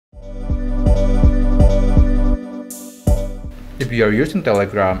If you are using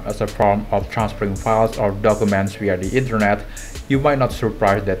Telegram as a form of transferring files or documents via the internet, you might not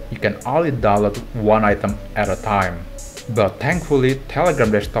surprised that you can only download one item at a time. But thankfully, Telegram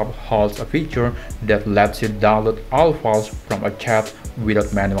Desktop holds a feature that lets you download all files from a chat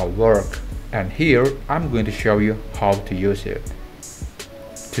without manual work. And here, I'm going to show you how to use it.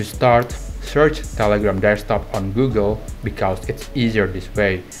 To start, search Telegram Desktop on Google because it's easier this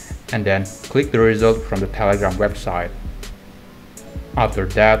way, and then click the result from the Telegram website. After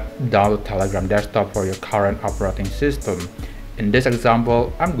that, download Telegram Desktop for your current operating system. In this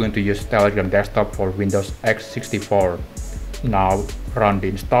example, I'm going to use Telegram Desktop for Windows x64. Now, run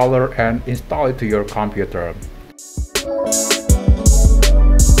the installer and install it to your computer.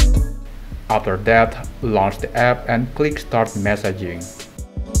 After that, launch the app and click Start Messaging.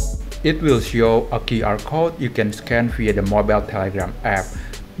 It will show a QR code you can scan via the mobile Telegram app.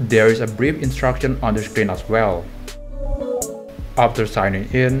 There is a brief instruction on the screen as well. After signing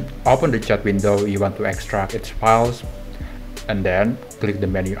in, open the chat window you want to extract its files, and then click the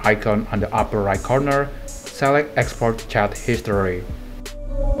menu icon on the upper right corner, select Export Chat History.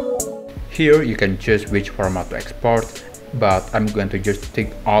 Here you can choose which format to export, but I'm going to just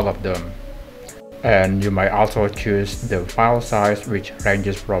tick all of them. And you might also choose the file size, which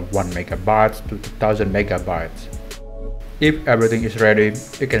ranges from 1 MB to 1000 MB. If everything is ready,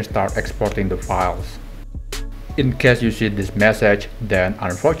 you can start exporting the files. In case you see this message, then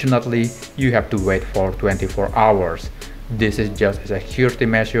unfortunately, you have to wait for 24 hours. This is just a security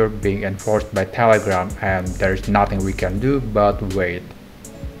measure being enforced by Telegram, and there is nothing we can do but wait.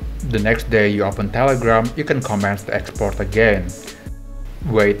 The next day you open Telegram, you can commence the export again.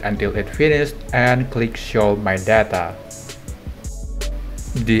 Wait until it finished and click Show My Data.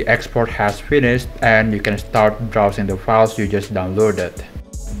 The export has finished and you can start browsing the files you just downloaded.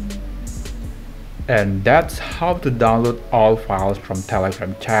 And that's how to download all files from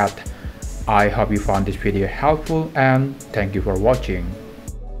Telegram chat. I hope you found this video helpful and thank you for watching.